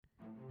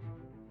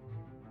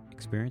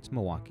Experience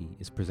Milwaukee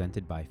is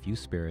presented by Fuse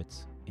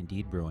Spirits,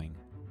 Indeed Brewing,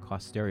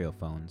 Cost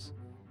Stereophones,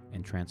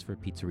 and Transfer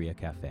Pizzeria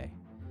Cafe.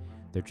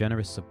 Their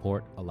generous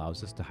support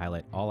allows us to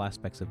highlight all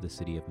aspects of the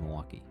city of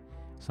Milwaukee,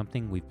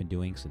 something we've been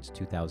doing since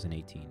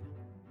 2018.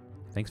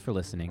 Thanks for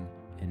listening,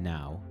 and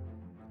now,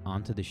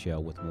 on to the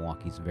show with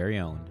Milwaukee's very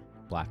own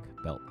Black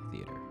Belt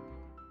Theater.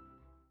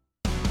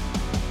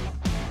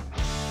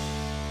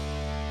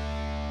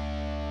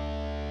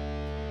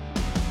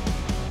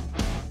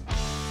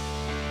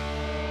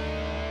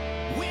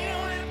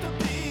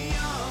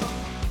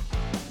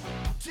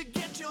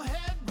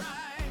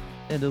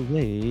 And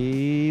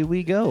away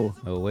we go.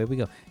 Away we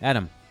go.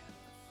 Adam,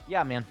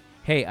 Yeah, man.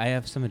 hey, I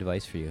have some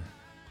advice for you.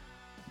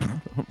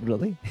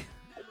 Really?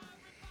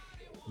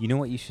 You know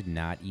what you should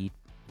not eat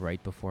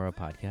right before a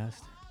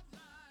podcast?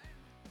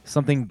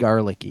 Something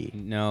garlicky.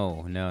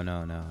 No.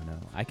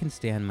 I can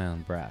stand my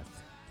own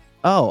breath.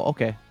 Oh,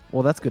 okay.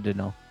 Well, that's good to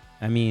know.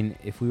 I mean,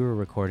 if we were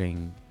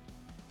recording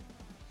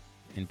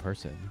in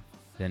person,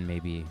 then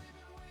maybe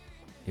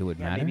it would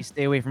matter. Maybe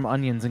stay away from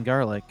onions and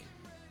garlic.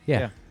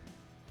 Yeah.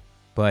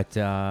 But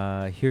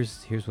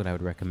here's what I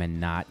would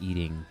recommend not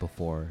eating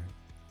before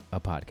a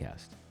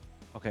podcast.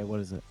 Okay,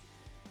 what is it?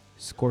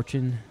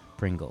 Scorchin'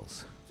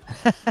 Pringles.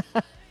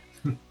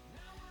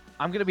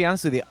 I'm going to be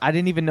honest with you. I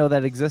didn't even know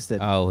that existed.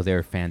 Oh,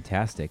 they're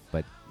fantastic,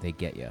 but they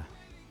get you.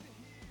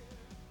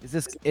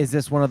 Is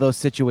this one of those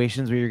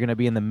situations where you're going to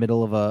be in the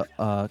middle of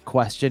a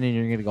question and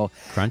you're going to go,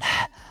 Crunch?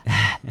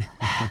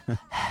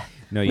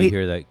 No, you Wait,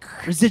 hear that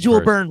residual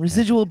first. burn,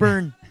 residual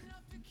burn.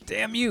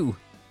 Damn you.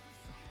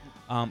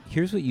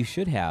 Here's what you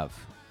should have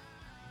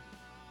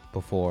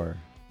before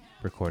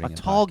recording A a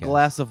tall podcast.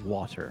 glass of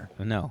water.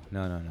 No.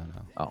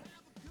 Oh.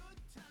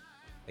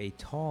 A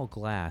tall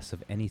glass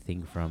of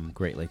anything from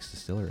Great Lakes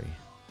Distillery.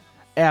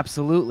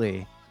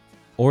 Absolutely.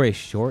 Or a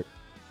short,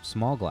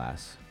 small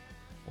glass.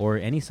 Or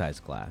any size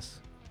glass.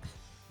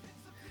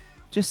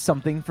 Just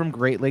something from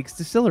Great Lakes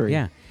Distillery.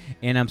 Yeah.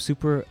 And I'm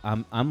super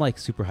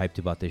hyped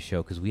about this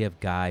show because we have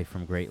Guy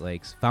from Great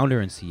Lakes, founder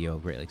and CEO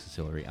of Great Lakes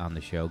Distillery, on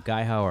the show.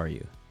 Guy, how are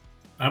you?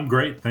 I'm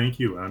great, thank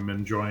you. I'm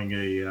enjoying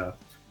a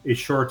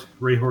short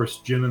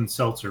Rayhorse gin and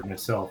seltzer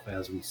myself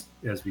as we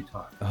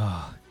talk.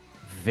 Oh,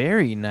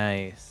 Very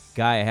nice.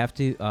 Guy, I'm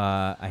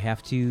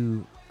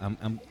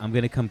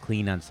gonna come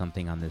clean on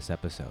something on this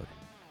episode.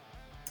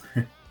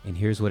 And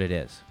here's what it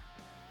is.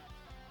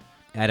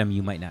 Adam,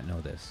 you might not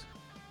know this.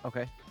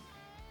 Okay.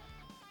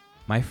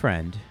 My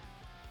friend,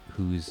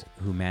 who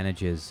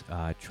manages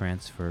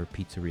Transfer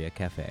Pizzeria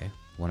Cafe,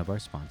 one of our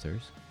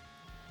sponsors,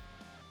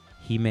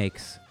 he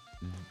makes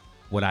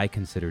what I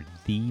consider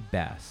the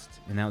best.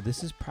 And now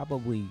this is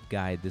probably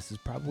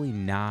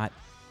not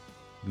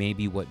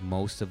maybe what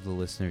most of the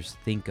listeners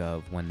think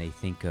of when they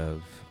think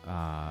of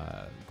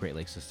Great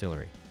Lakes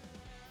Distillery.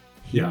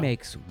 He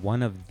makes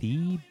one of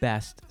the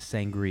best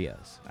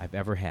sangrias I've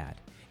ever had.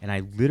 And I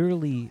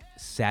literally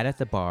sat at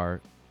the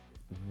bar,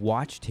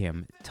 watched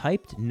him,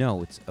 typed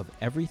notes of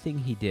everything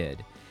he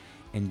did.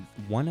 And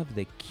one of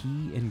the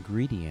key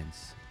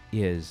ingredients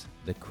is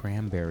the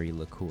cranberry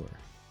liqueur.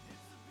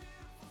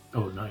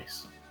 Oh,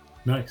 nice.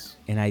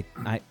 And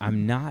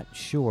I'm not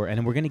sure,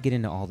 and we're going to get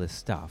into all this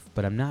stuff,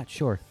 but I'm not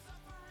sure.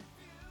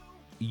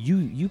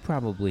 You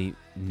probably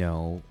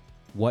know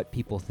what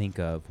people think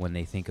of when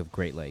they think of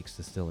Great Lakes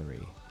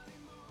Distillery.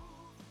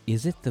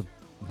 Is it the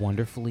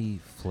wonderfully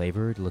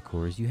flavored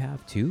liqueurs you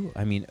have too?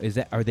 I mean,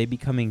 are they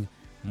becoming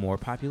more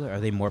popular? Are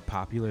they more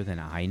popular than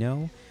I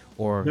know,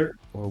 or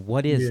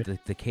what is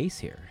the case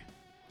here?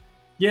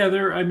 Yeah,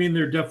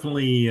 they're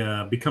definitely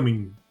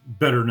becoming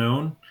better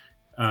known.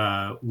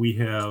 We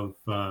have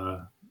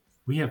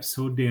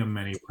so damn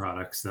many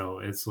products though.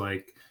 It's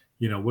like,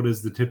 what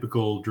does the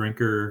typical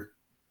drinker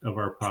of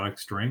our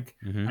products drink?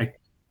 Mm-hmm.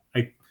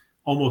 I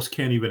almost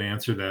can't even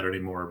answer that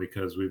anymore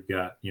because we've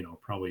got,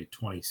 probably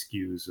 20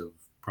 SKUs of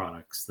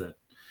products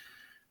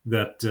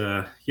that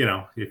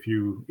if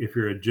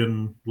you're a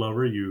gin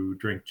lover, you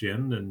drink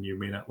gin and you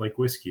may not like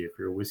whiskey. If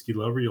you're a whiskey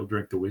lover, you'll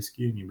drink the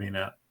whiskey and you may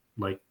not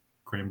like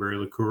cranberry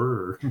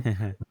liqueur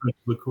or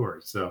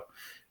liqueur. So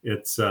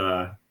it's,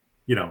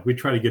 we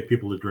try to get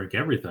people to drink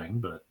everything,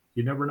 but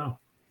you never know.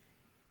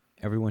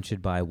 Everyone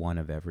should buy one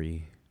of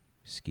every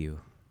SKU.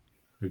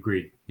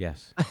 Agreed.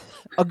 Yes.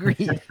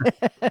 Agreed.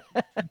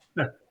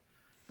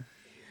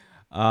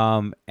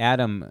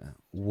 Adam,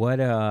 what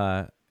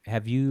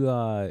have you?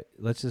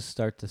 Let's just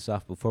start this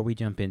off before we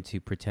jump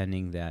into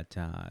pretending that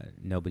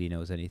nobody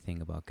knows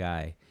anything about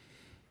Guy.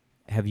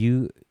 Have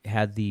you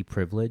had the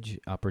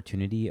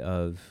opportunity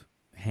of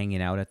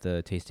hanging out at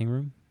the tasting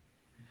room?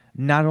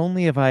 Not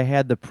only have I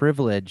had the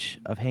privilege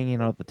of hanging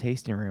out at the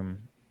tasting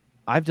room,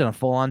 I've done a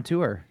full-on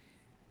tour.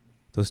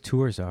 Those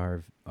tours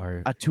are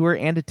A tour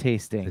and a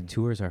tasting. the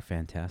tours are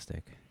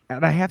fantastic.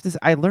 And I have to say,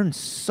 I learned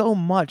so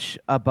much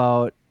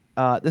about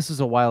this was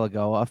a while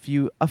ago, a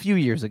few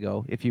years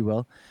ago, if you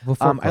will.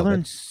 Before I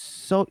learned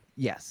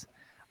COVID.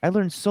 I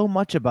learned so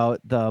much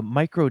about the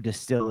micro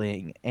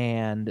distilling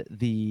and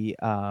the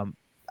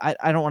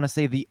I don't want to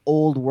say the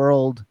old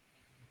world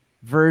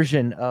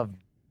version of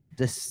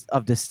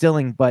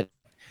distilling, but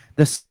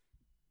the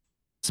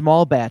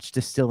small batch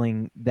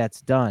distilling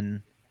that's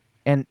done,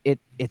 and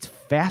it's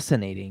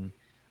fascinating.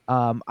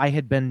 I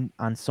had been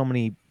on so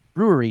many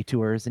brewery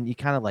tours, and you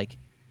kind of like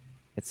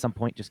at some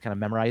point just kind of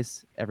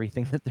memorize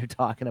everything that they're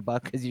talking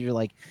about because you're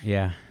like,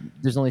 Yeah.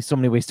 there's only so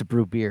many ways to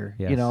brew beer,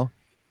 you Yes. know.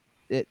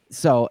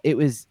 So it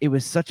was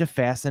such a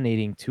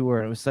fascinating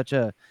tour. It was such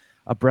a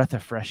breath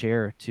of fresh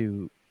air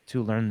to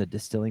learn the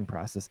distilling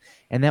process,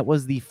 and that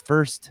was the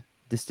first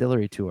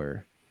distillery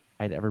tour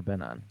I'd ever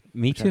been on.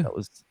 Me which I too. thought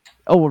was,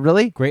 oh, well,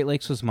 really? Great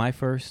Lakes was my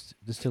first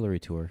distillery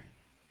tour.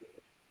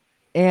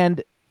 And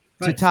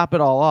to Nice. top it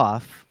all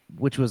off,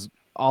 which was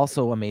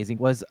also amazing,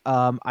 was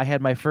I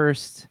had my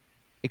first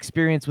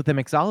experience with a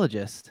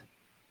mixologist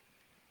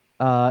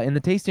in the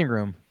tasting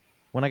room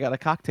when I got a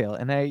cocktail,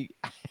 and I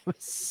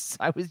was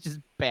just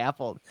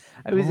baffled.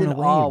 I was Blown in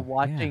away, awe yeah.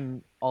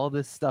 watching all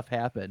this stuff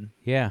happen.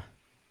 Yeah.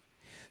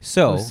 It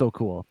So was so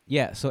cool.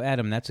 yeah, so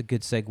Adam, that's a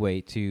good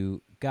segue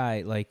to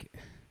Guy. Like,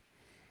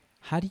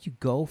 how do you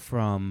go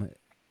from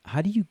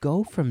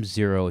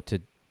 0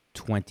 to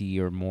 20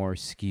 or more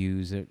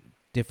SKUs, or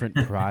different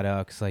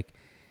products? Like,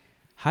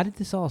 how did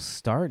this all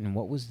start, and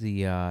what was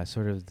the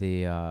sort of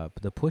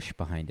the push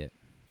behind it?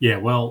 Yeah,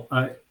 well,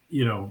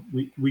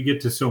 we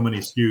get to so many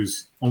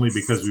SKUs only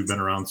because we've been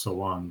around so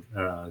long.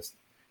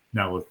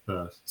 Now with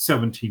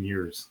 17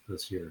 years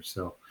this year.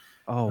 So,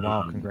 Oh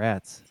wow, um,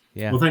 congrats.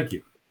 Yeah. well, thank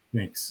you,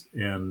 thanks.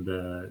 And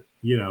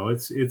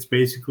it's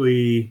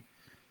basically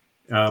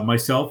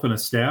myself and a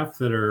staff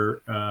that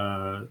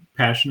are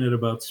passionate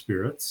about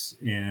spirits,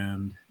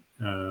 and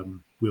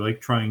we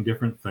like trying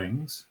different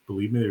things.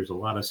 Believe me, there's a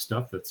lot of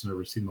stuff that's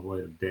never seen the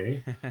light of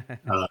day,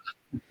 uh,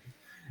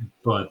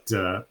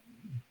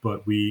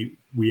 but we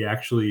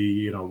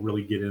actually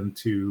really get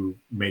into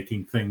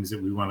making things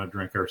that we want to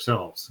drink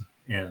ourselves,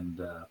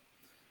 and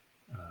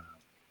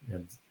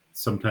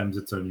sometimes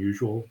it's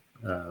unusual,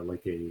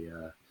 like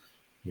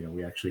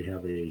we actually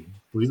have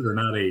believe it or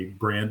not, a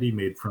brandy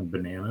made from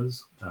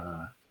bananas,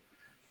 That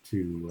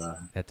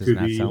does to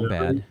not sound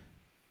bad.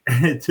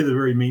 to the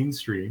very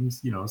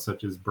mainstreams,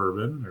 such as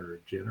bourbon or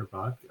gin or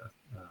vodka.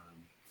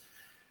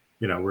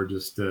 We're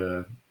just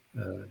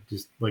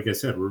like I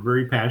said, we're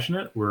very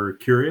passionate. We're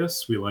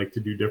curious. We like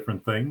to do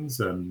different things,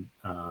 and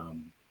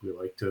we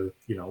like to,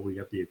 we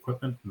got the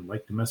equipment and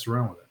like to mess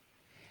around with it.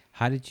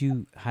 How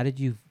did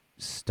you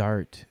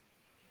start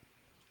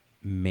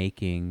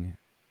making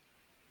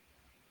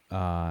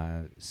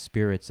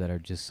spirits that are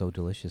just so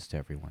delicious to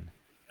everyone?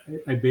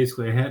 I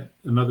had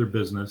another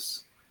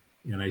business,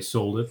 and I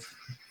sold it,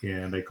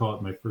 and I call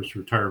it my first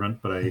retirement,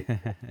 but I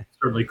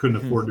certainly couldn't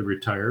afford to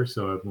retire.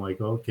 So I'm like,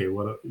 okay,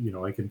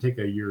 I can take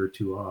a year or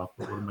two off,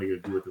 but what am I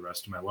going to do with the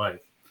rest of my life?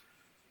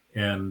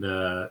 And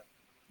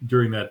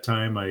during that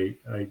time, I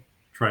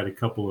tried a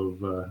couple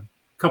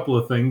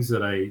of things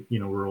that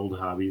were old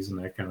hobbies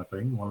and that kind of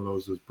thing. One of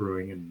those was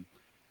brewing and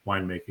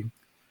winemaking.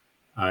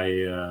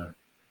 I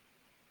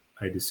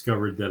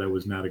discovered that I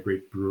was not a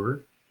great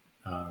brewer,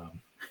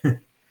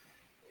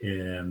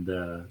 and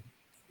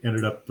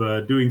ended up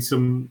doing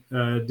some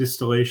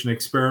distillation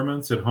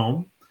experiments at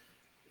home.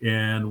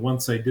 And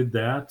once I did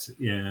that,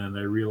 and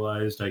I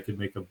realized I could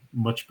make a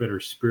much better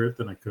spirit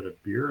than I could a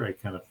beer, I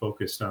kind of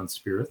focused on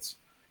spirits.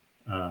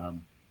 I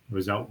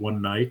was out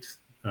one night,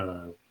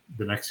 the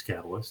next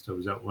catalyst. I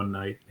was out one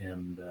night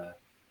and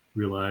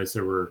realized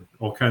there were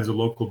all kinds of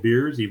local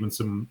beers, even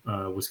some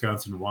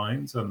Wisconsin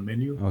wines on the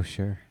menu. Oh,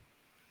 sure.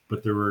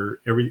 But there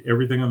were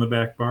everything on the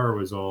back bar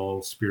was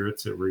all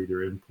spirits that were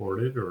either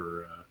imported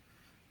or,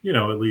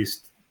 at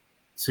least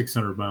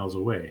 600 miles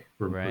away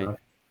from Right.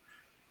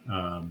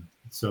 production.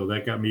 So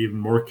that got me even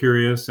more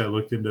curious. I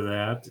looked into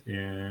that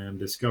and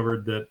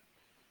discovered that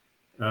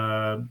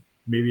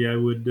maybe I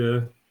would,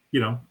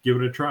 give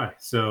it a try.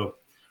 So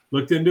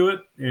looked into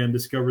it and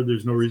discovered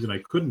there's no reason I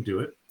couldn't do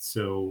it.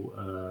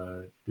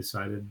 So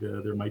decided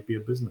there might be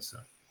a business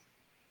side.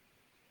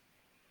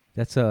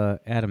 That's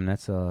Adam.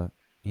 That's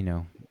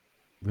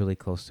really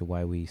close to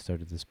why we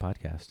started this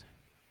podcast.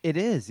 It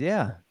is,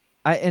 yeah.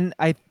 I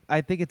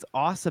think it's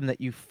awesome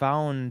that you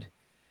found.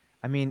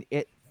 I mean,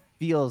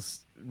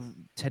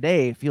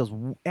 today it feels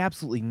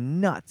absolutely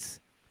nuts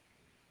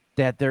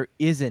that there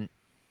isn't,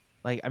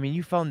 like, I mean,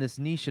 you found this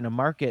niche in a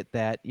market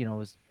that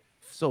is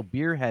so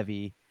beer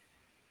heavy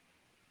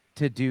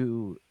to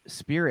do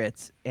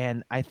spirits,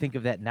 and I think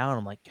of that now, and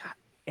I'm like, God,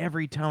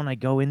 every town I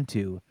go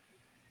into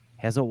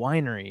has a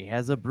winery,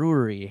 has a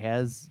brewery,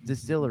 has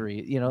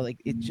distillery.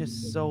 Like it's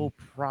just so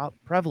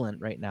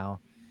prevalent right now.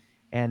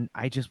 And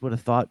I just would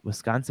have thought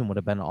Wisconsin would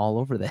have been all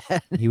over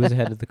that. He was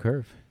ahead of the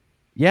curve.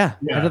 Yeah,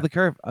 Yeah. ahead of the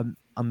curve.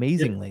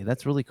 Amazingly,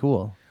 that's really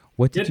cool.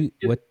 What did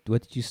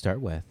you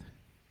start with?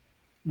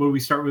 Well, we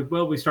start with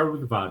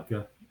the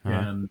vodka, Uh-huh.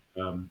 and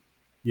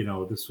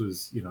this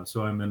was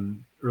so I'm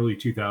in early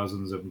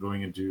 2000s. I'm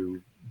going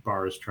into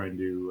bars trying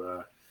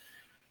to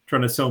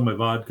sell my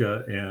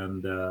vodka,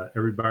 and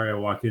every bar I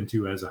walk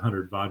into has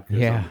 100 vodkas.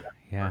 Yeah,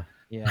 on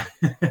yeah.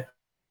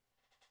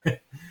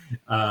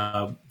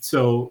 Yeah.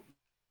 So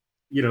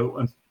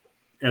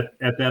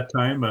at that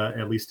time,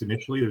 at least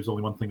initially, there's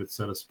only one thing that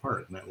set us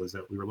apart, and that was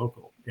that we were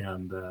local.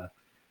 And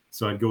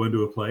so I'd go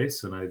into a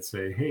place and I'd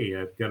say, "Hey,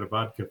 I've got a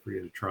vodka for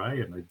you to try,"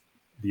 and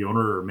the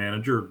owner or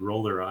manager would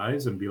roll their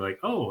eyes and be like,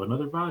 "Oh,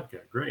 another vodka,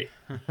 great."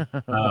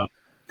 Um,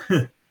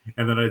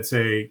 and then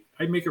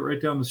I'd make it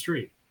right down the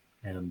street,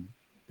 and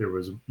there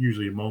was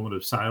usually a moment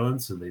of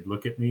silence, and they'd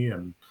look at me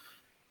and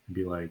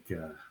be like,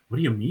 "What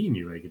do you mean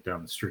you make it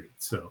down the street?"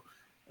 So,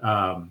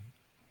 um,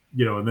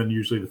 and then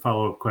usually the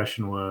follow up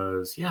question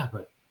was, "Yeah,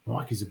 but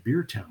Milwaukee's a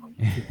beer town.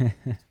 You can't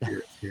make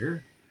spirits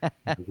here.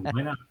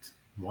 Why not?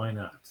 Why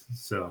not?"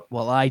 So,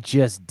 Well, I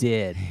just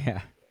did.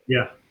 Yeah.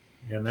 yeah,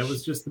 and that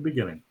was just the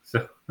beginning.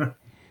 So,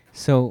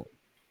 So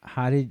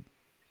how did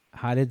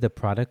the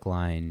product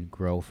line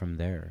grow from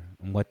there?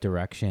 In what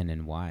direction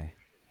and why?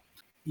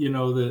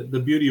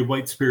 the beauty of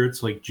white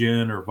spirits like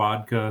gin or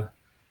vodka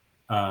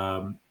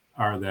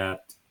are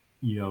that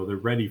they're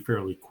ready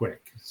fairly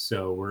quick.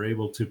 So we're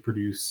able to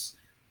produce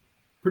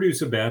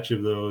a batch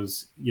of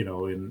those,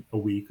 in a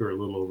week or a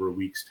little over a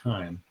week's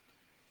time.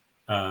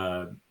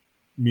 Uh,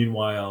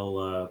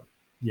 Meanwhile,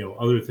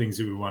 other things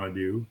that we want to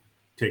do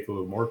take a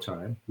little more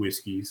time.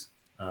 Whiskeys,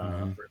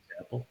 Mm-hmm. for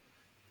example,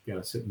 got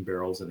to sit in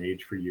barrels and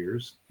age for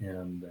years.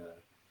 And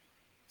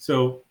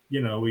so,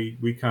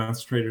 we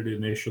concentrated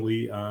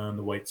initially on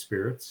the white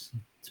spirits.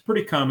 It's a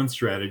pretty common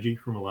strategy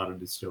from a lot of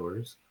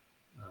distillers.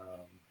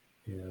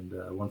 And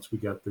once we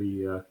got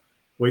the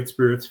white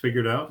spirits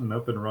figured out and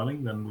up and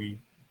running, then we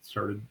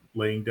started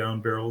laying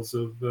down barrels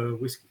of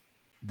whiskey.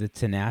 The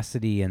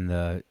tenacity and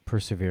the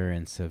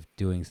perseverance of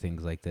doing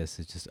things like this,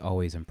 it just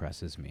always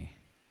impresses me.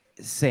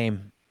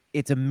 Same.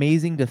 It's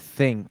amazing to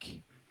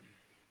think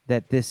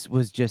that this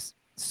was just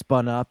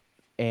spun up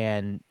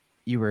and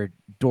you were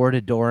door to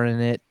door in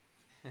it,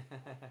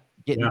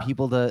 getting Yeah,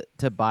 people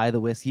to buy the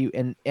whiskey,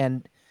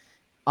 and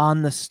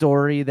on the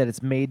story that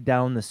it's made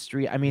down the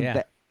street. I mean, Yeah.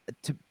 that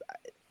to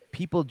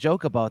people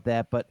joke about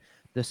that, but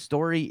the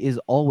story is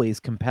always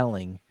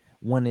compelling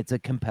when it's a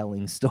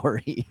compelling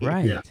story.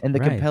 Right. yeah, And the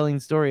Right. compelling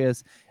story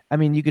is, I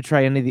mean, you could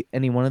try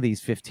any one of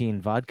these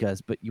 15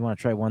 vodkas, but you want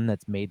to try one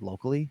that's made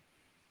locally?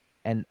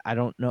 And I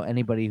don't know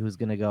anybody who's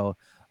gonna go,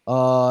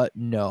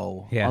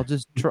 no, Yeah.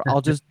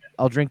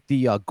 I'll drink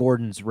the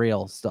Gordon's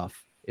Rail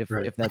stuff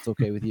right. if that's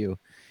okay with you.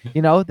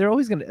 They're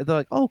always they're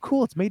like, oh,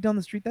 cool, it's made down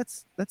the street.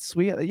 That's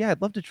sweet. Yeah,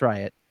 I'd love to try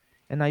it.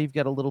 And now you've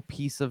got a little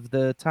piece of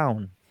the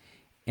town.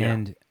 Yeah.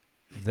 And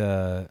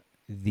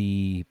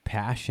the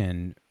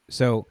passion.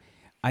 So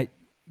I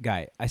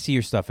I see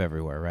your stuff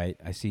everywhere, right?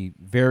 I see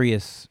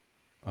various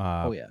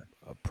Oh yeah.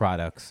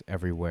 products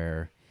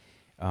everywhere.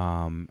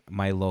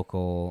 My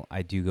local,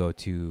 I do go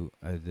to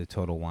the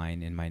Total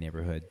Wine in my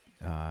neighborhood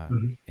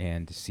Mhm.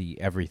 and see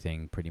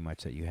everything pretty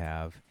much that you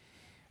have,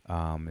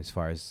 as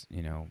far as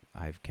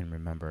I can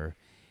remember.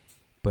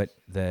 But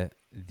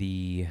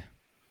the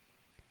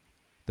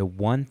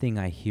one thing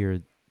I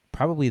hear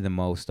probably the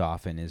most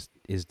often is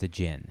the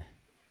gin.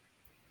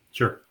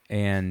 Sure.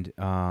 And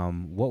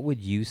what would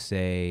you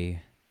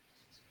say?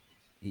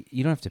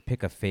 You don't have to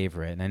pick a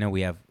favorite. And I know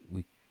we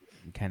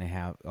kind of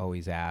have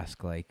always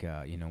ask like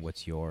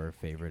what's your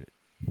favorite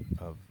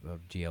of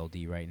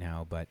GLD right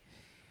now, but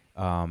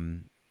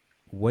um,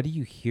 what do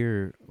you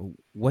hear?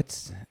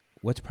 What's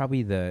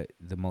probably the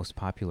most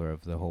popular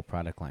of the whole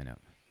product lineup?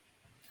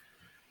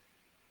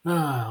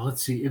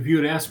 Let's see. If you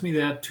had asked me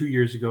that 2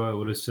 years ago, I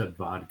would have said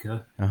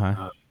vodka. Uh huh.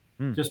 Uh,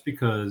 Hmm. just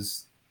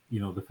because,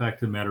 the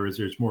fact of the matter is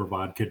there's more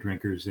vodka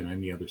drinkers than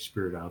any other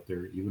spirit out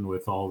there. Even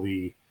with all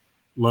the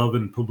love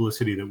and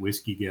publicity that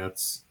whiskey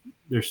gets,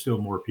 there's still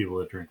more people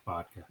that drink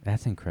vodka.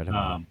 That's incredible.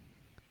 Um,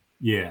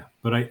 yeah,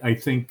 but I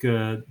think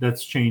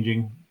that's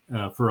changing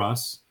for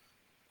us.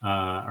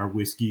 Our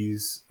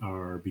whiskeys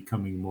are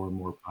becoming more and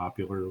more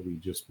popular. We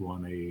just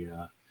won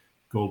a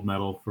gold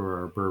medal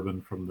for our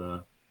bourbon from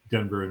the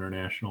Denver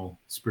International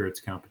Spirits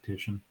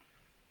Competition.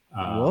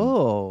 Um,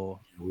 Whoa.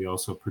 we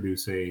also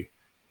produce a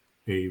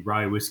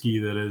rye whiskey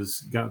that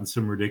has gotten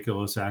some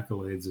ridiculous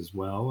accolades as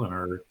well, and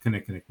our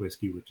Kinnikinnick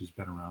whiskey, which has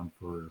been around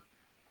for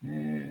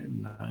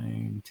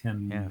 9,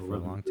 10, Yeah, for a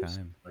 11 long years,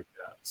 time. like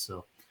that.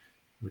 So,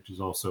 which is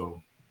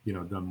also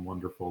done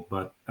wonderful.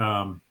 But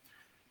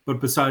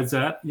besides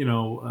that,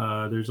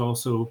 there's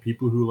also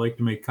people who like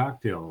to make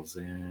cocktails,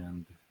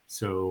 and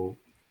so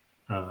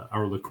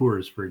our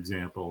liqueurs, for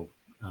example,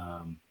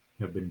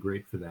 have been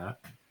great for that.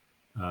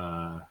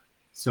 Uh,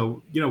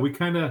 so we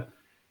kind of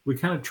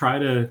try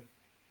to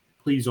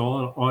please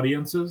all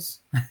audiences,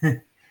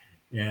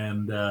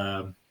 and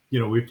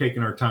we've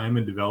taken our time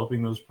in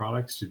developing those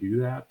products to do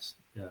that.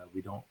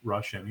 We don't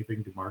rush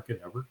anything to market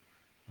ever.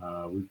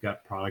 We've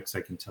got products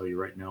I can tell you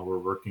right now we're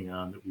working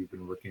on that we've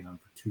been working on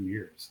for 2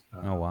 years.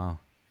 Oh wow.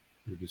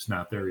 They're just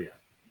not there yet,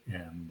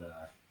 and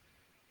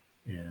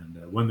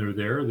when they're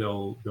there,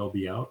 they'll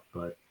be out.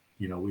 But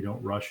we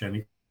don't rush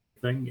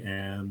anything,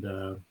 and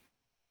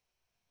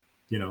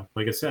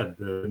like I said,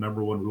 the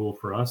number one rule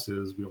for us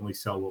is we only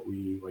sell what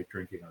we like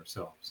drinking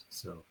ourselves.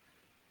 So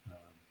um,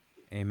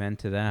 Amen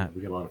to that.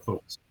 we get a lot of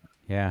focus.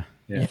 Yeah.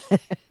 Yeah,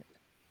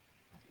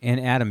 And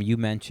Adam, you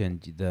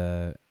mentioned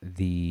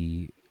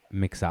the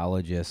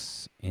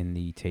mixologists in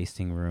the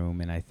tasting room,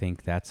 and I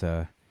think that's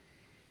a.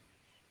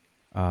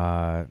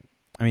 I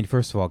mean,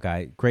 first of all,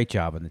 guy, great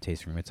job in the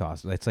tasting room. It's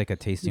awesome. It's like a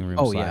tasting room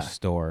Oh slash yeah.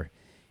 store.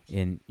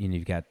 In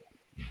you've got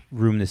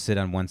room to sit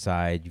on one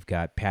side. You've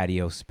got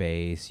patio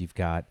space. You've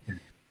got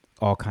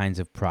all kinds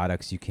of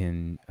products you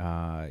can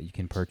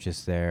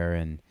purchase there,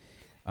 and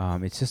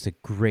it's just a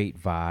great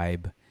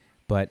vibe.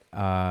 But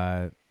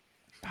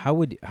how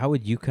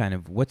would you kind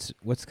of what's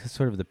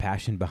sort of the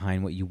passion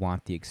behind what you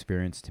want the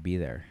experience to be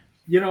there?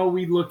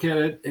 We look at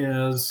it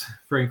as,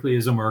 frankly,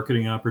 as a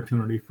marketing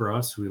opportunity for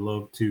us. We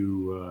love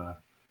to,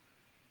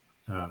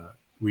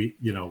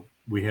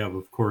 we have,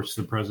 of course,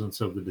 the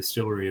presence of the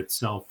distillery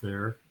itself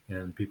there,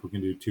 and people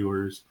can do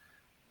tours.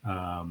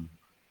 Um,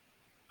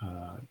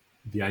 uh,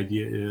 the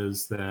idea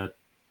is that,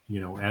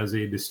 as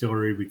a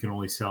distillery, we can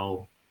only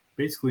sell,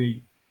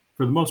 basically,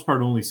 for the most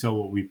part, only sell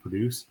what we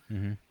produce.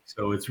 Mm-hmm.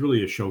 So it's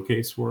really a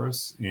showcase for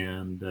us.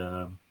 And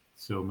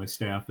so my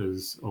staff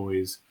is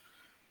always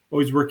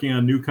working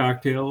on new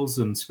cocktails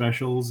and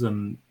specials,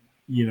 and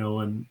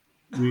and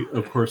we,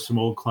 of course, some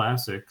old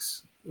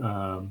classics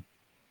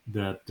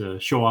that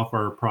show off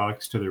our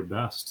products to their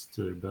best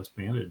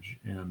vantage.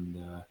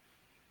 And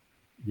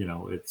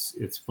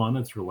it's fun,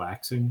 it's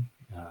relaxing.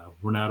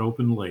 We're not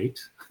open late.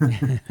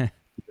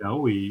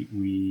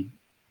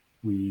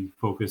 We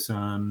focus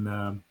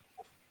on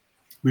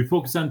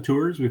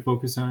tours. We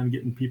focus on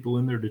getting people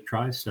in there to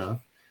try stuff.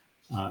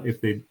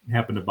 If they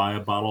happen to buy a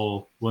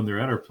bottle when they're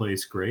at our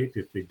place, great.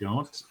 If they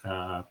don't,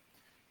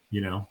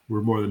 we're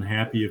more than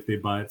happy if they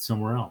buy it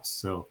somewhere else.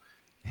 So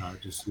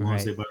just as long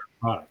as they buy our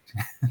product.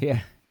 Yeah.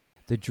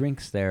 The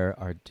drinks there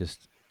are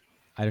just,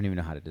 I don't even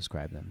know how to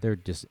describe them. They're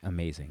just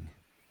amazing.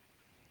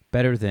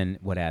 Better than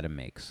what Adam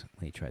makes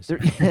when he tries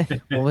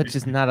to. Well, it's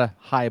just not a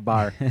high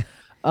bar.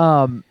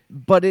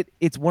 But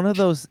it's one of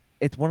those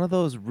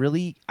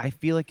really, I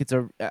feel like it's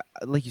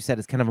like you said,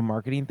 it's kind of a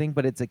marketing thing,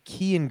 but it's a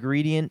key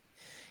ingredient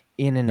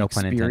in an No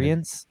pun intended.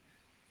 experience.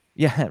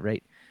 Yeah,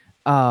 right.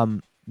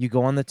 You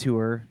go on the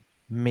tour,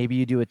 maybe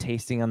you do a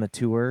tasting on the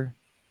tour,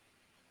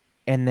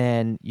 and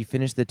then you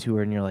finish the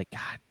tour and you're like,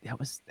 God, that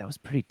was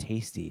pretty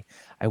tasty.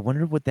 I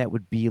wonder what that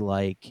would be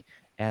like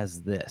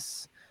as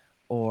this.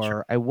 Or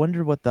Sure. I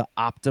wonder what the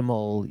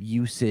optimal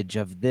usage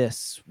of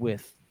this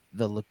with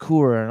the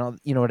liqueur and all,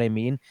 you know what I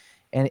mean?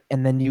 And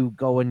then you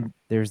go and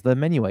there's the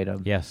menu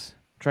item. Yes.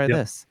 Try Yep.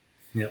 this.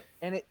 Yep.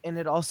 And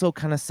it also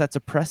kind of sets a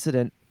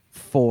precedent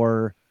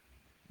for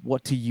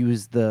what to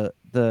use the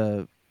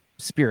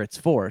spirits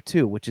for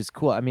too, which is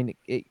cool. I mean,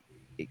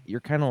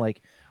 you're kind of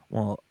like,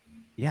 well,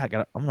 yeah,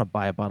 I'm gonna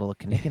buy a bottle of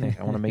Kinnikinnick.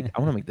 I want to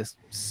make this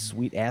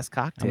sweet ass I'm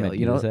cocktail. gonna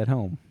do this at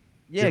home.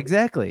 Yeah,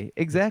 exactly.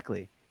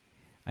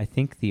 I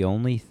think the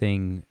only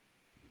thing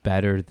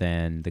better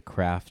than the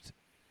craft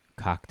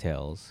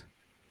cocktails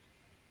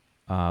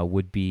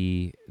would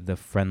be the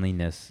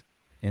friendliness,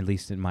 at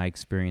least in my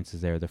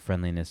experiences there, the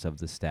friendliness of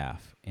the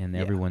staff, and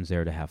everyone's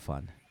there to have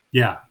fun.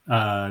 Yeah,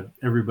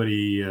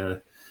 everybody.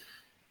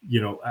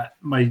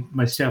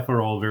 My staff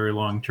are all very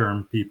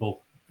long-term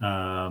people.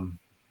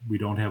 We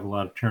don't have a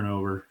lot of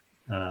turnover.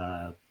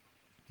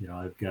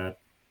 I've got,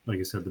 like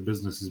I said, the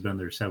business has been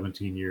there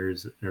 17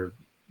 years, or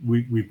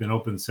we've been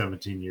open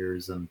 17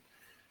 years, and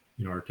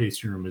our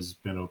tasting room has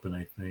been open,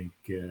 I think,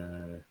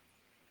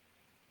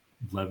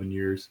 11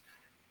 years,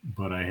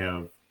 but I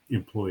have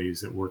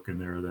employees that work in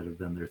there that have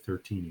been there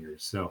 13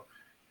 years. So,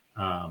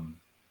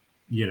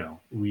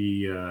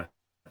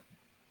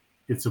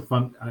 it's a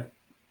fun.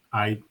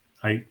 I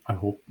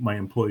hope my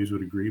employees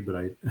would agree,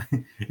 but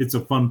it's a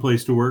fun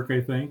place to work,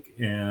 I think,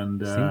 and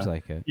Seems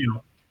like it.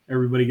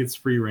 Everybody gets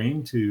free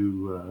reign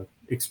to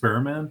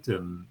experiment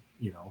and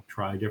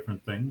try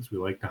different things. We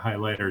like to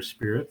highlight our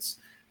spirits.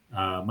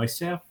 My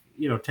staff,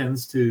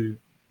 tends to,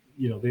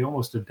 they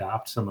almost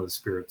adopt some of the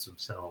spirits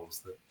themselves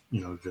that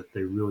that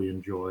they really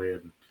enjoy,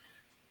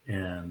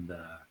 and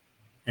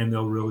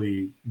they'll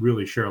really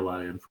share a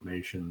lot of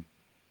information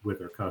with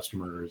their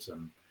customers,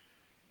 and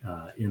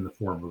in the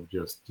form of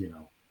just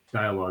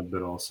dialogue,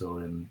 but also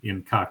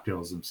in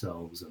cocktails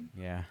themselves, and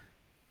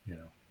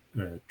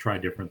try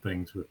different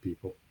things with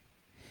people.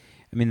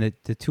 I mean,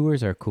 the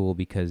tours are cool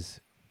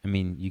because, I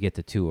mean, you get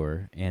the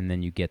tour and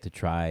then you get to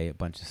try a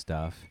bunch of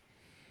stuff.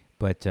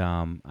 But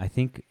I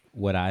think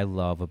what I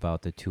love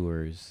about the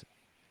tours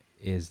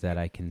is that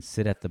I can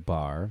sit at the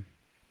bar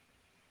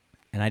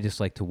and I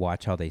just like to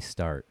watch how they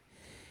start.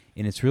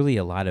 And it's really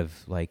a lot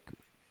of like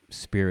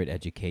spirit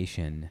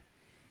education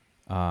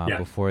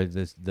before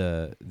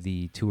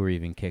the tour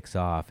even kicks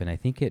off. And I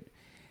think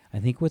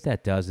what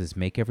that does is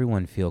make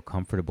everyone feel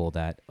comfortable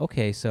that,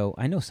 okay, so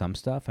I know some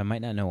stuff. I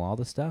might not know all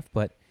the stuff,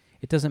 but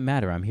it doesn't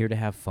matter. I'm here to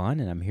have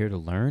fun, and I'm here to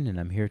learn, and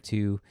I'm here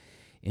to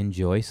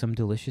enjoy some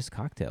delicious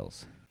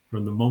cocktails.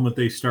 From the moment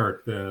they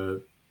start,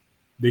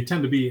 they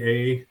tend to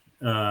be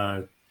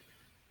my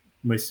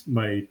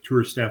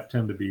tour staff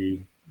tend to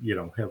be,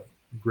 have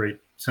great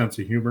sense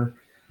of humor.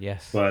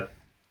 Yes. But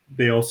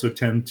they also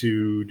tend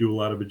to do a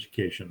lot of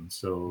education.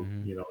 So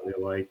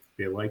Mhm.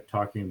 they like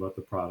talking about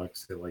the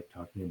products. They like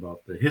talking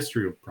about the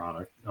history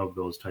of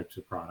those types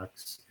of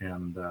products,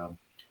 and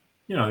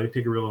they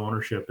take a real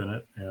ownership in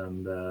it,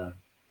 and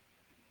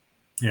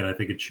I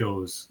think it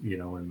shows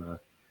in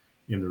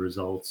the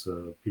results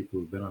of people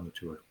who've been on the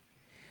tour.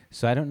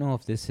 So I don't know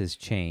if this has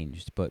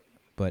changed, but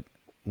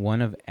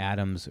one of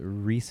Adam's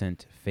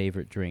recent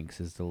favorite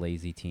drinks is the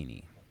Lazy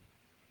Teeny.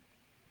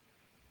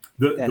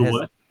 The That the has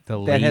what?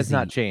 The that has lazy,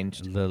 not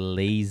changed. The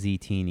Lazy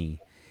Teeny.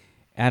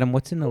 Adam,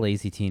 what's in the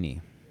Lazy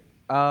Teeny?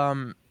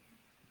 The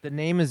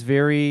name is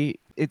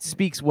it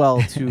speaks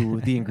well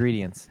to the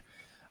ingredients.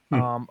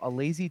 A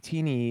lazy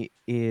teeny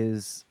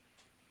is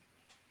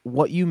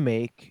what you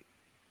make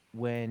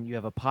when you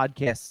have a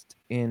podcast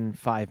in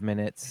 5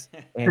 minutes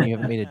and you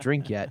haven't made a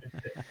drink yet.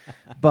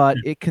 But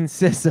it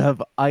consists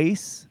of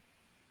ice,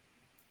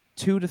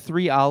 2 to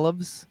 3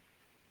 olives,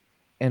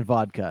 and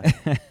vodka.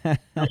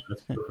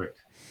 That's perfect.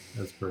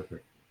 That's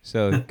perfect.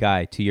 So,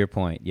 Guy, to your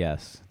point,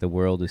 yes, the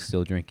world is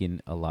still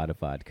drinking a lot of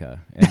vodka,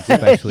 and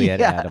especially at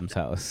Yeah. Adam's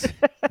house.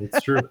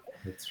 It's true.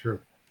 It's true.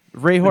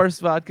 Ray Horse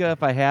vodka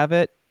if I have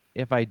it.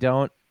 If I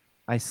don't,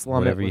 I slum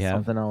Whatever it you with have.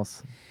 something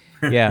else.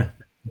 Yeah,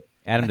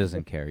 Adam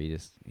doesn't care.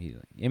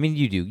 I mean,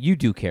 you do. You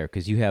do care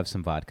because you have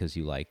some vodkas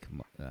you like.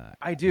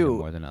 I do.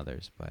 more than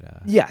others, but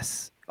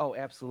Yes. Oh,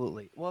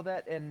 absolutely. Well,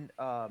 that and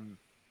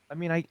I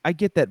mean, I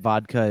get that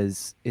vodka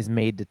is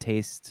made to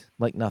taste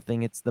like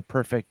nothing. It's the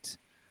perfect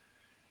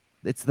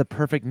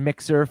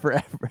mixer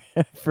for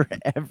for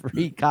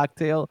every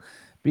cocktail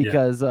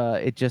because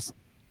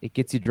it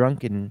gets you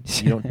drunk and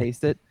you don't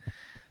taste it.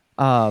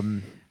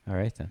 all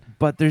right then.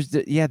 But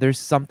there's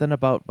something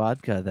about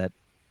vodka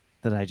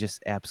that I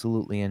just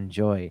absolutely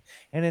enjoy.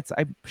 And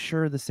I'm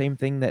sure the same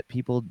thing that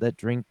people that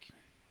drink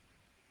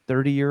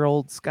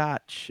 30-year-old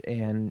scotch,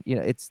 and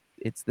it's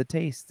the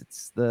taste,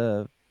 it's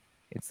the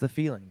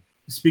feeling.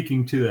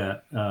 Speaking to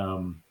that,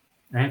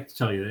 I have to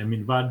tell you, I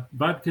mean,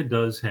 vodka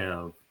does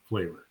have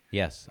flavor.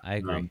 Yes, I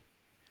agree.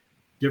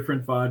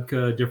 Different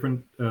vodka,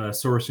 different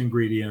source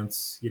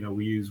ingredients.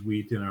 We use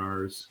wheat in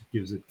ours,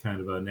 gives it kind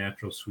of a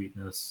natural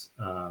sweetness.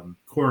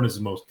 Corn is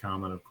the most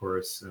common, of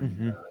course.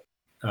 And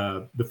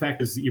the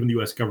fact is, even the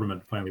U.S.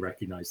 government finally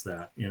recognized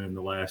that. And in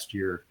the last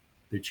year,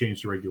 they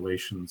changed the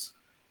regulations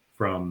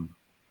from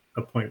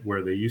a point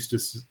where they used to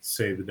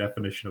say the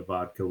definition of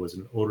vodka was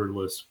an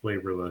odorless,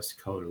 flavorless,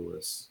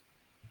 colorless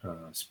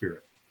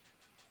spirit.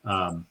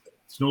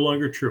 It's no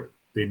longer true.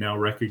 They now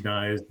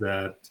recognize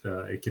that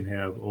it can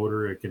have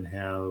odor, it can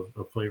have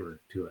a flavor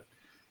to it.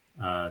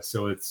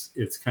 So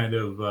it's kind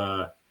of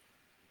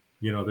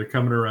they're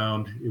coming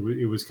around.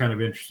 It was kind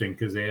of interesting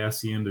because they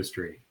asked the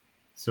industry.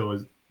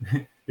 So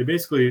they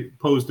basically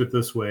posed it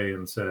this way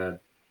and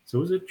said,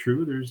 "So is it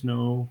true there's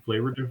no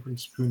flavor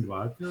difference between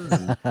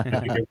vodka?" And I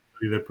think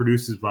everybody that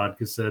produces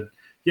vodka said,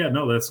 "Yeah,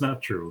 no, that's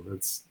not true.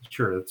 That's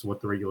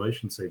what the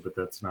regulations say, but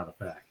that's not a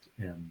fact."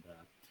 And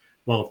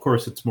well, of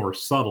course, it's more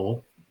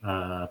subtle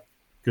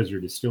because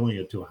you're distilling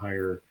it to a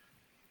higher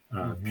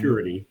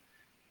purity.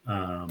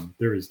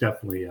 There is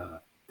definitely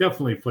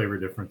flavor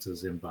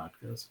differences in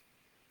vodkas.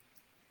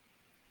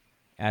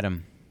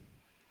 Adam.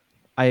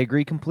 I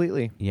agree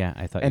completely. Yeah,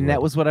 I thought. And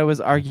that was what I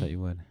was I thought you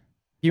would.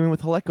 arguing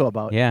with Haleko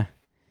about. Yeah.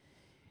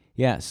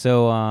 Yeah.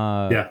 So.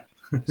 Yeah.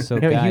 So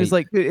he was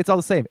like, "Dude, it's all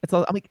the same." It's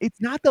all. I'm like,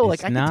 it's not though.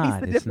 Like I can taste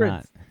the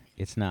difference.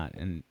 It's not.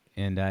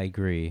 And I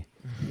agree.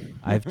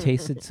 I've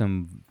tasted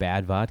some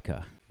bad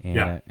vodka. And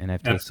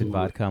I've tasted absolutely.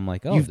 Vodka. I'm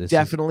like, oh, You've this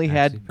definitely is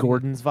had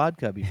Gordon's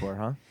vodka before,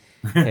 huh?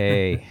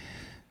 Hey.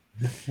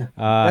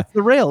 That's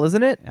the rail,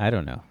 isn't it? I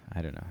don't know.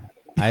 I don't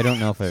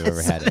know if I've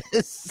ever had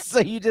it. So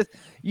you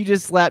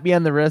just slapped me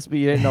on the wrist, but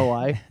you didn't know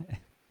why.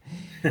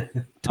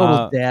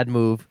 Total dad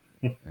move.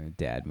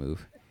 Dad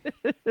move.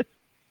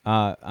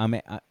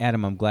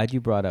 Adam, I'm glad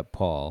you brought up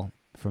Paul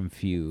from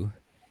Few.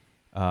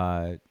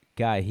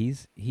 Guy,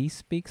 he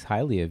speaks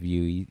highly of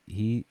you.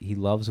 He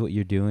loves what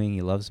you're doing.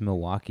 He loves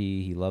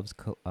Milwaukee. He loves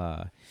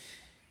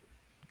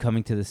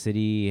coming to the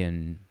city,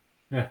 and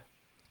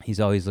he's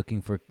always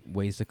looking for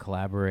ways to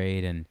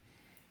collaborate. And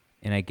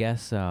I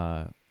guess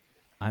I'm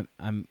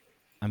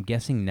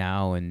guessing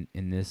now in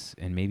this,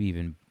 and maybe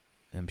even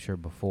I'm sure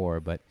before,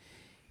 but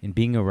in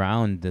being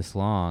around this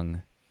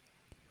long,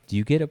 do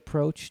you get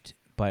approached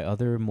by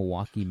other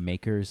Milwaukee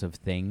makers of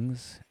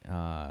things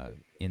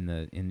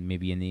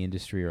maybe in the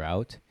industry or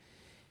out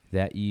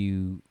that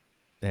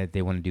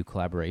they want to do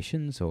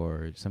collaborations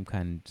or some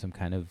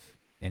kind of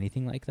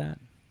anything like that?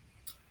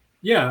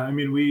 Yeah, I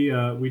mean, we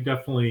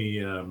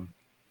definitely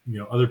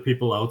other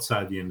people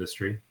outside the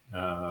industry.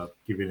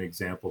 Give you an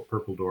example: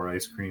 Purple Door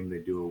Ice Cream. They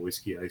do a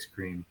whiskey ice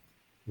cream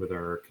with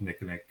our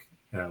Kinnickinnick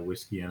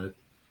whiskey in it,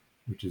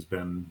 which has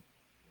been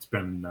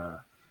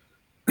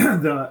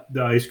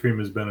the ice cream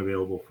has been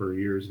available for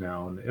years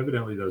now, and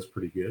evidently does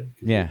pretty good.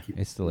 Yeah,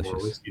 it's delicious.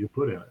 More whiskey to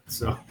put in it.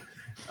 So,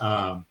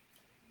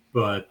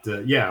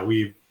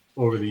 we've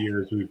over the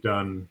years we've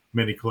done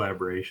many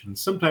collaborations.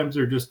 Sometimes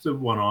they're just a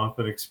one-off,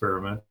 an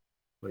experiment,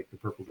 like the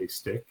Purple Day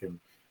Stick,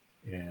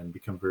 and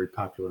become very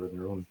popular in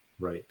their own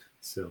right.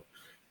 So,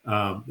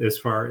 as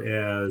far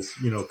as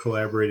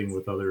collaborating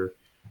with other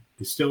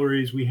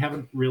distilleries, we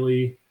haven't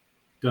really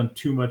done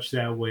too much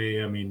that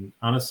way. I mean,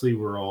 honestly,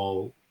 we're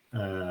all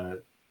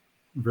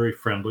very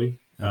friendly.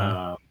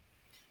 Uh-huh.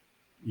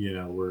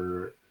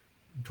 We're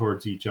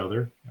towards each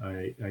other.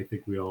 I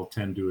think we all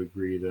tend to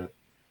agree that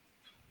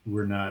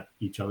we're not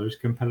each other's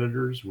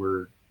competitors.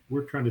 We're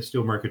trying to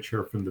steal market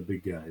share from the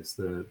big guys,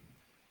 the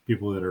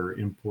people that are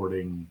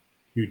importing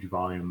huge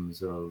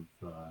volumes of,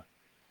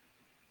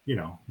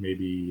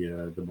 maybe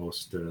the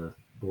most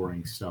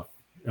boring stuff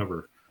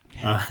ever,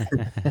 uh,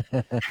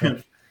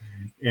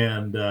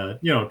 and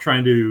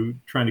trying to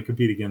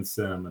compete against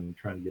them and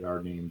trying to get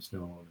our names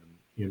known,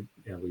 and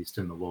at least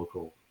in the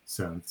local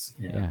sense,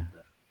 and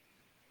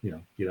Yeah.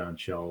 get on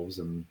shelves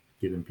and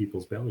get in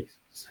people's bellies.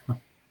 So,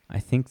 I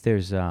think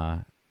there's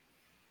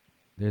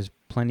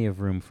plenty of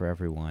room for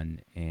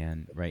everyone,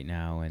 and right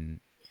now, and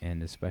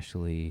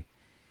especially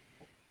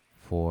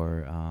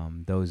for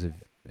those of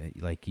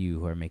like you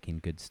who are making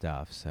good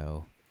stuff.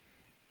 So,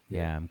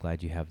 yeah, I'm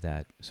glad you have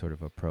that sort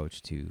of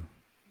approach to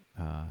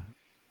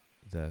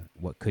the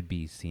what could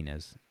be seen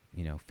as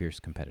fierce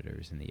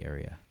competitors in the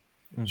area.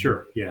 Mhm.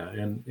 Sure, yeah,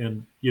 and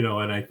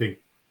I think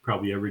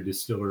probably every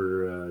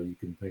distiller you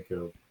can think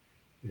of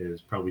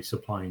is probably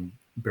supplying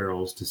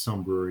barrels to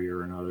some brewery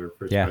or another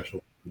for Yeah.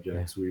 special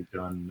projects. We've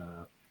done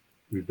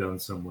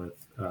some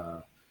with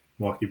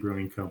Milwaukee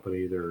Brewing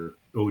Company. Their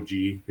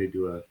OG, they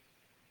do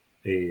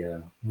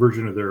a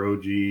version of their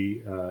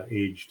OG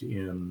aged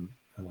in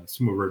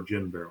some of our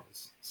gin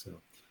barrels.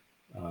 So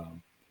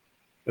um,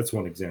 that's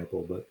one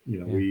example. But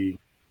Yeah. we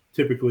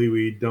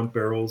typically dump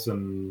barrels,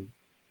 and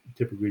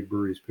typically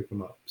breweries pick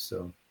them up.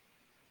 So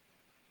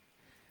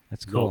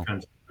That's there's all cool.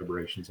 kinds of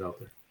collaborations out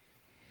there.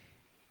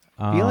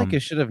 I feel like I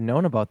should have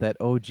known about that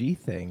OG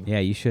thing. Yeah,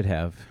 you should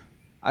have.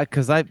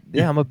 Because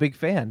I'm a big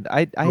fan.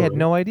 I had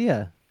no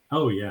idea.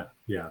 Oh yeah,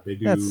 they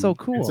do. That's so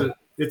cool.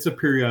 It's a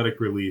periodic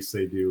release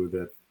they do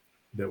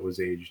that was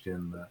aged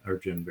in our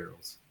gin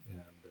barrels.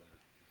 And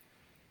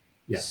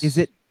yes, Is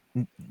it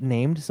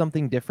named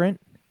something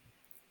different?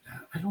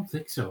 I don't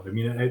think so. I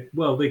mean,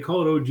 they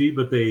call it OG,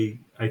 but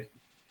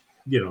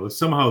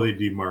somehow they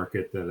demark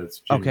it that it's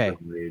gin Okay.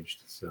 barrel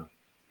aged. So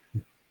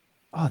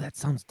Oh, that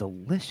sounds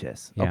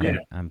delicious. Yeah, Okay,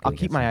 I'm I'll gonna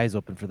keep get my some. eyes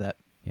open for that.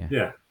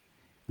 yeah.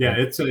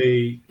 It's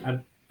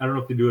I don't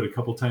know if they do it a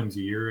couple times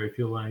a year. I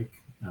feel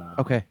like.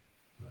 Okay,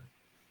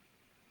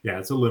 Yeah,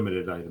 it's a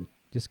limited item.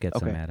 Just get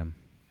some, Okay. Adam.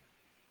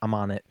 I'm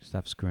on it.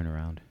 Stop screwing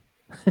around.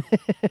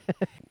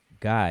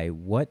 Guy,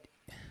 what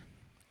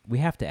we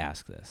have to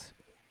ask this.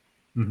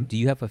 Mhm. Do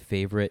you have a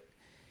favorite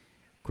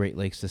Great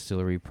Lakes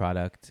Distillery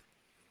product?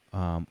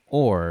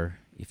 Or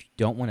if you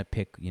don't want to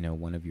pick,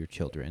 one of your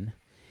children,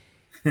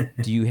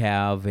 do you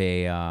have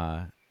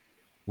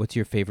what's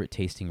your favorite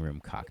tasting room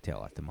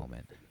cocktail at the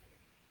moment?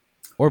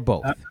 Or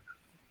both?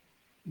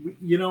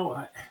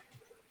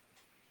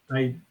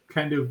 I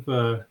kind of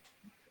to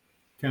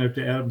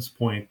Adam's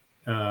point,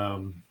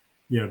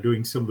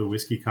 doing some of the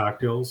whiskey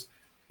cocktails,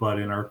 but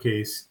in our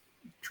case,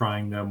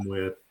 trying them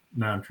with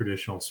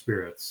non-traditional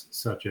spirits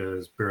such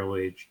as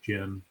barrel-aged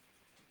gin.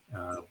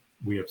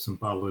 We have some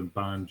bottled and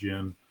bond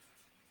gin.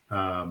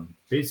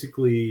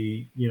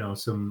 Basically,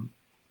 some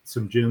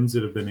gins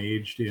that have been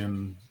aged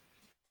in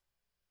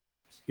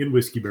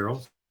whiskey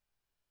barrels.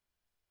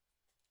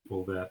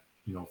 People that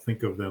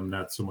think of them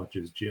not so much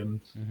as gin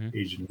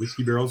aged in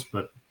whiskey barrels,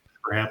 but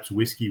perhaps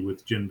whiskey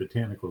with gin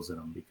botanicals in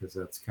them, because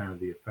that's kind of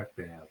the effect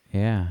they have.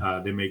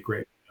 Yeah. They make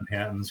great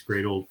Manhattans,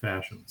 great old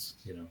fashions.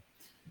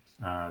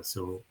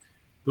 So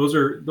those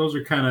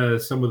are kind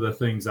of some of the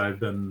things I've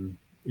been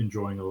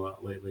enjoying a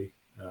lot lately.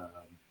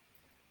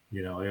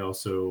 I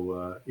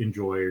also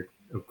enjoy,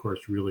 of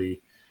course,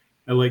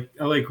 I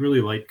like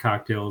really light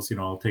cocktails.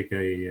 I'll take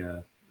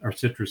our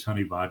citrus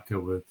honey vodka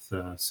with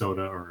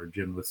soda, or a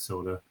gin with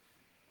soda.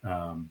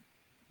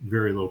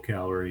 Very low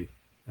calorie,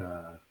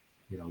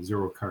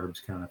 zero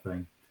carbs kind of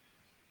thing.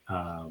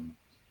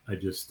 I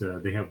just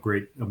they have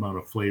great amount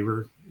of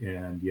flavor,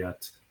 and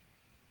yet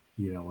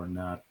are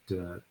not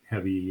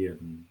heavy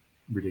and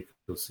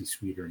ridiculously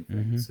sweet or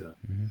anything. So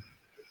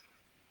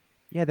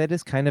Yeah, that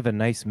is kind of a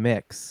nice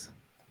mix.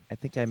 I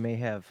think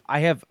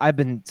I've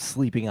been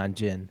sleeping on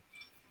gin.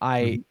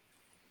 I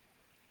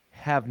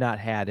have not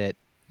had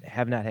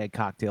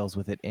cocktails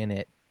with it in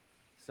it.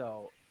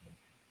 So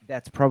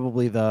that's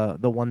probably the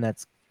one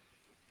that's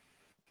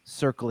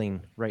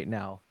circling right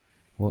now,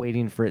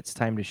 waiting for its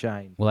time to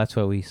shine. Well, that's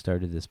why we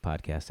started this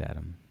podcast,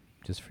 Adam,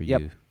 just for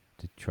Yep. you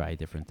to try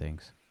different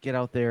things. Get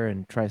out there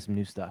and try some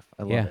new stuff.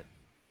 I love it.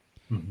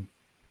 Mhm.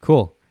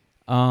 Cool.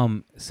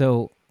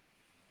 So,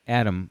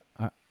 Adam,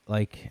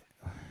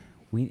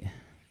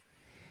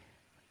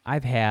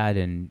 I've had,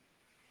 and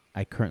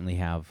I currently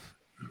have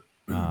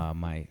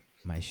my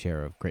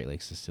share of Great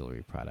Lakes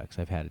Distillery products.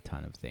 I've had a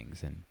ton of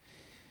things, and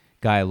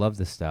Guy, I love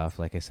the stuff.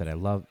 Like I said,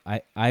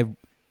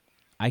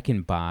 I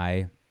can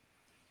buy,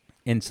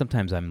 and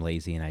sometimes I'm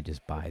lazy and I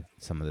just buy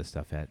some of the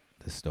stuff at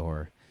the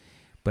store.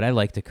 But I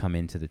like to come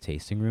into the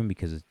tasting room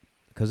because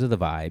of the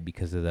vibe,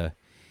 because of the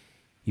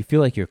you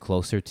feel like you're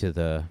closer to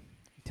the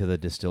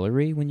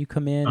distillery when you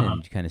come in, Uh-huh.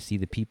 and you kind of see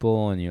the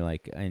people, and you're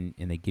like, and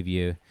they give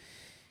you,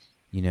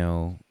 you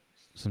know,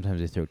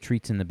 sometimes they throw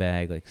treats in the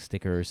bag, like a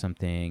sticker or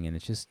something, and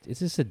it's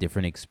just a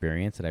different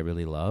experience that I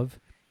really love.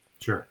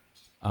 Sure.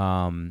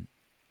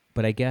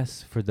 But I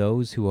guess for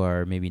those who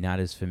are maybe not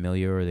as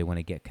familiar or they want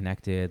to get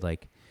connected,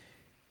 like,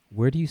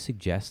 where do you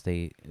suggest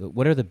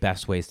what are the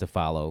best ways to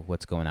follow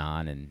what's going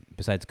on, and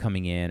besides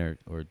coming in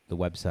or the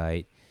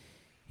website,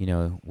 you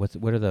know, what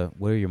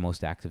are your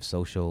most active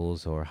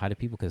socials, or how do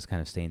people just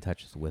kind of stay in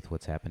touch with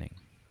what's happening?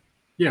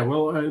 Yeah,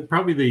 well,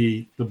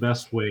 probably the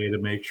best way to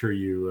make sure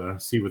you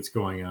see what's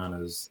going on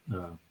is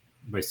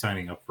by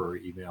signing up for our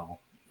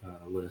email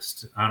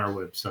list on our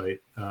website.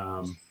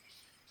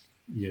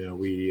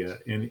 We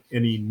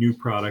any new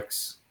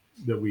products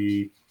that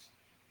we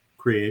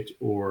create,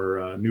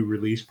 or new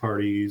release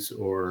parties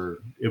or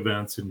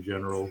events in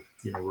general,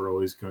 we're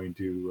always going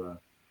to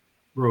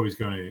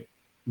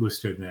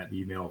list it in that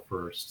email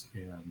first,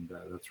 and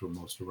that's where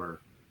most of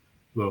our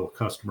little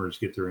customers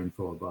get their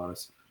info about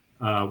us.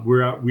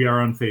 We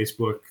are on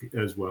Facebook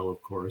as well,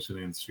 of course, and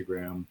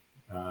Instagram.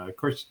 Of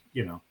course,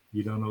 you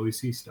don't always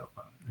see stuff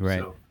on there, Right,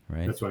 so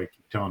right. that's why I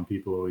keep telling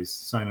people always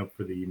sign up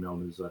for the email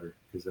newsletter,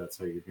 because that's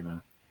how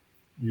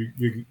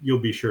you'll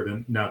be sure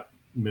to not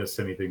miss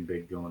anything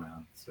big going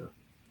on. So,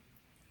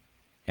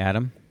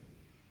 Adam,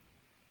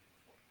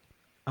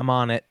 I'm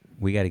on it.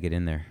 we got to get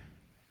in there.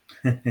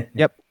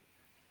 Yep.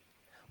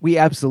 We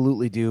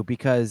absolutely do,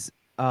 because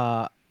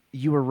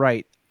you were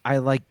right. I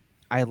like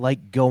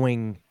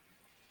going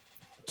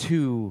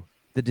to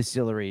the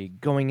distillery,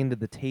 going into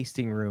the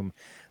tasting room.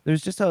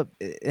 There's just an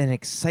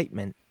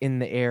excitement in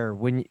the air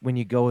when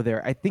you go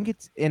there. I think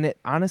it's in it.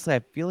 Honestly, I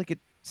feel like it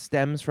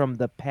stems from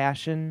the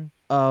passion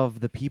of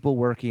the people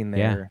working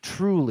Yeah. there.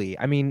 Truly,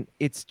 I mean,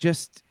 it's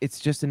just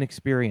an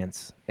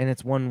experience, and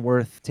it's one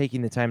worth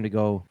taking the time to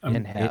go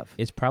and have.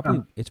 It's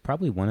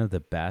probably one of the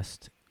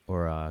best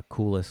or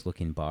coolest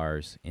looking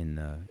bars in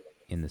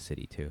the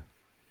city too.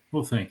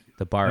 well, thank you.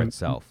 The bar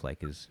itself,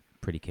 like, is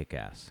pretty kick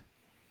ass.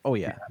 Oh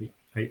yeah.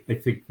 I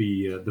think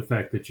the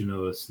fact that you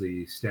notice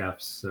the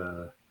staff's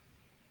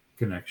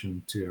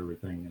connection to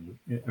everything,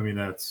 and I mean,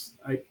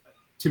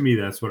 to me,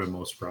 that's what I'm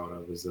most proud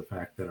of, is the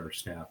fact that our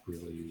staff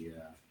really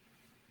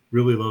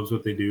loves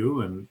what they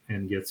do,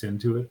 and gets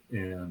into it,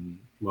 and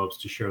loves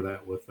to share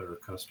that with our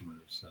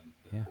customers.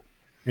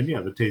 And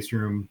the tasting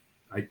room,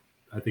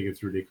 I think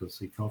it's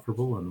ridiculously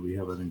comfortable, and we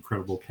have an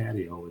incredible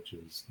patio, which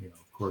is,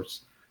 of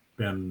course,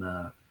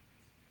 been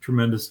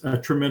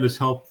tremendous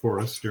help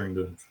for us during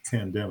the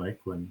pandemic,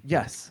 when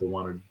Yes. people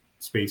wanted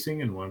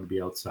spacing and wanted to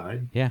be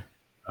outside. Yeah.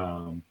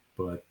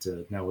 But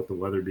now, with the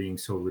weather being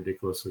so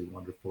ridiculously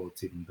wonderful,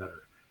 it's even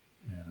better,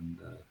 and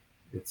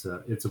it's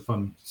a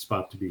fun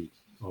spot to be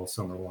all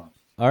summer long.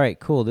 All right,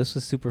 cool. This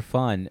was super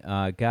fun,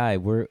 Guy.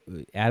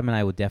 Adam and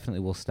I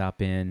will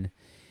stop in,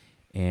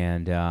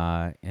 and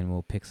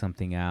we'll pick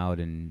something out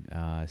and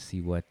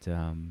see what.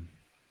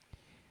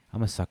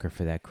 I'm a sucker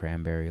for that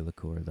cranberry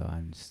liqueur, though.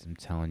 I'm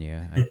telling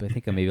you. I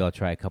think maybe I'll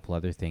try a couple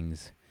other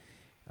things.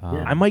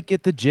 I might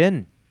get the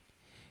gin.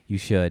 You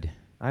should.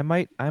 I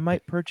might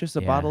purchase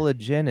a bottle of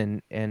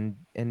gin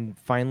and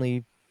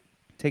finally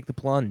take the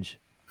plunge.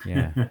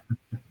 Yeah. I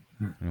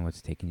don't know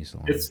what's taking you so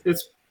long.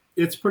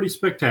 It's pretty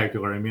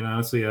spectacular. I mean,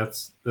 honestly,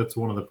 that's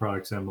one of the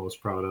products I'm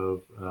most proud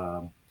of.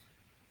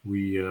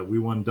 We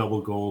won double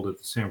gold at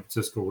the San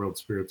Francisco World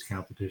Spirits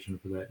Competition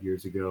for that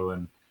years ago,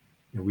 and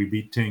we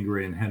beat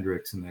Tanqueray and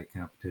Hendrix in that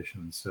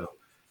competition. So,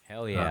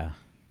 hell yeah.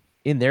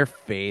 In their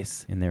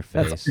face. In their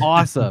face. That's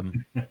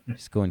awesome.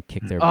 Just go and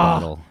kick their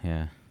bottle.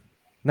 Yeah.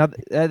 Now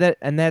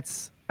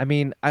that's, I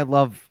mean, I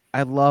love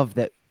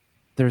that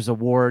there's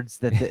awards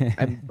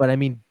that but I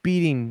mean,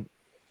 beating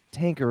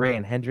Tanqueray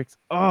and Hendrix.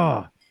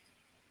 Oh.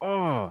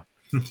 Oh.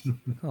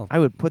 I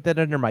would put that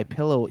under my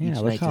pillow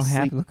each night to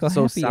sleep look how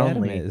so happy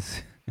soundly. Adam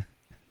is.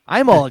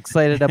 I'm all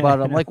excited about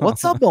it. I'm like,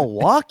 what's up,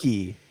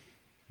 Milwaukee?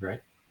 right.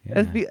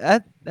 Yeah.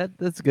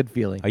 That's a good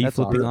feeling. Are you That's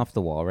flipping awesome. off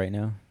the wall right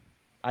now?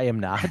 I am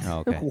not.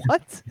 Oh, okay.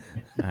 What?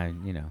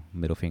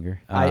 Middle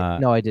finger.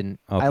 No, I didn't.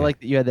 Okay. I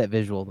like that you had that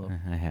visual though.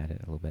 I had it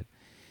a little bit.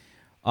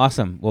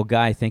 Awesome. Well,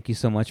 Guy, thank you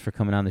so much for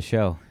coming on the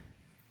show.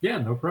 Yeah,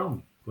 no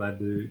problem. Glad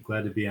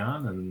to be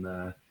on,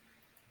 and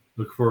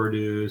look forward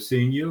to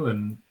seeing you.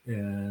 And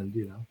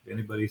if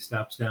anybody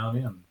stops down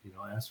in,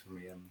 ask for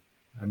me.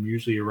 I'm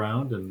usually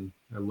around, and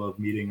I love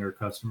meeting our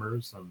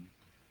customers and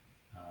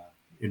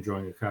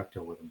enjoying a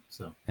cocktail with them.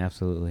 So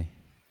Absolutely.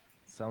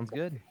 Sounds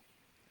good.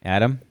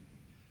 Adam,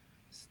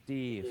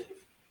 Steve.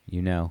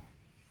 you know.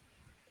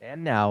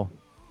 And now,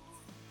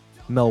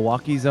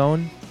 Milwaukee's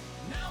own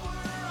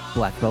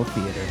Black Belt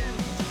Theater.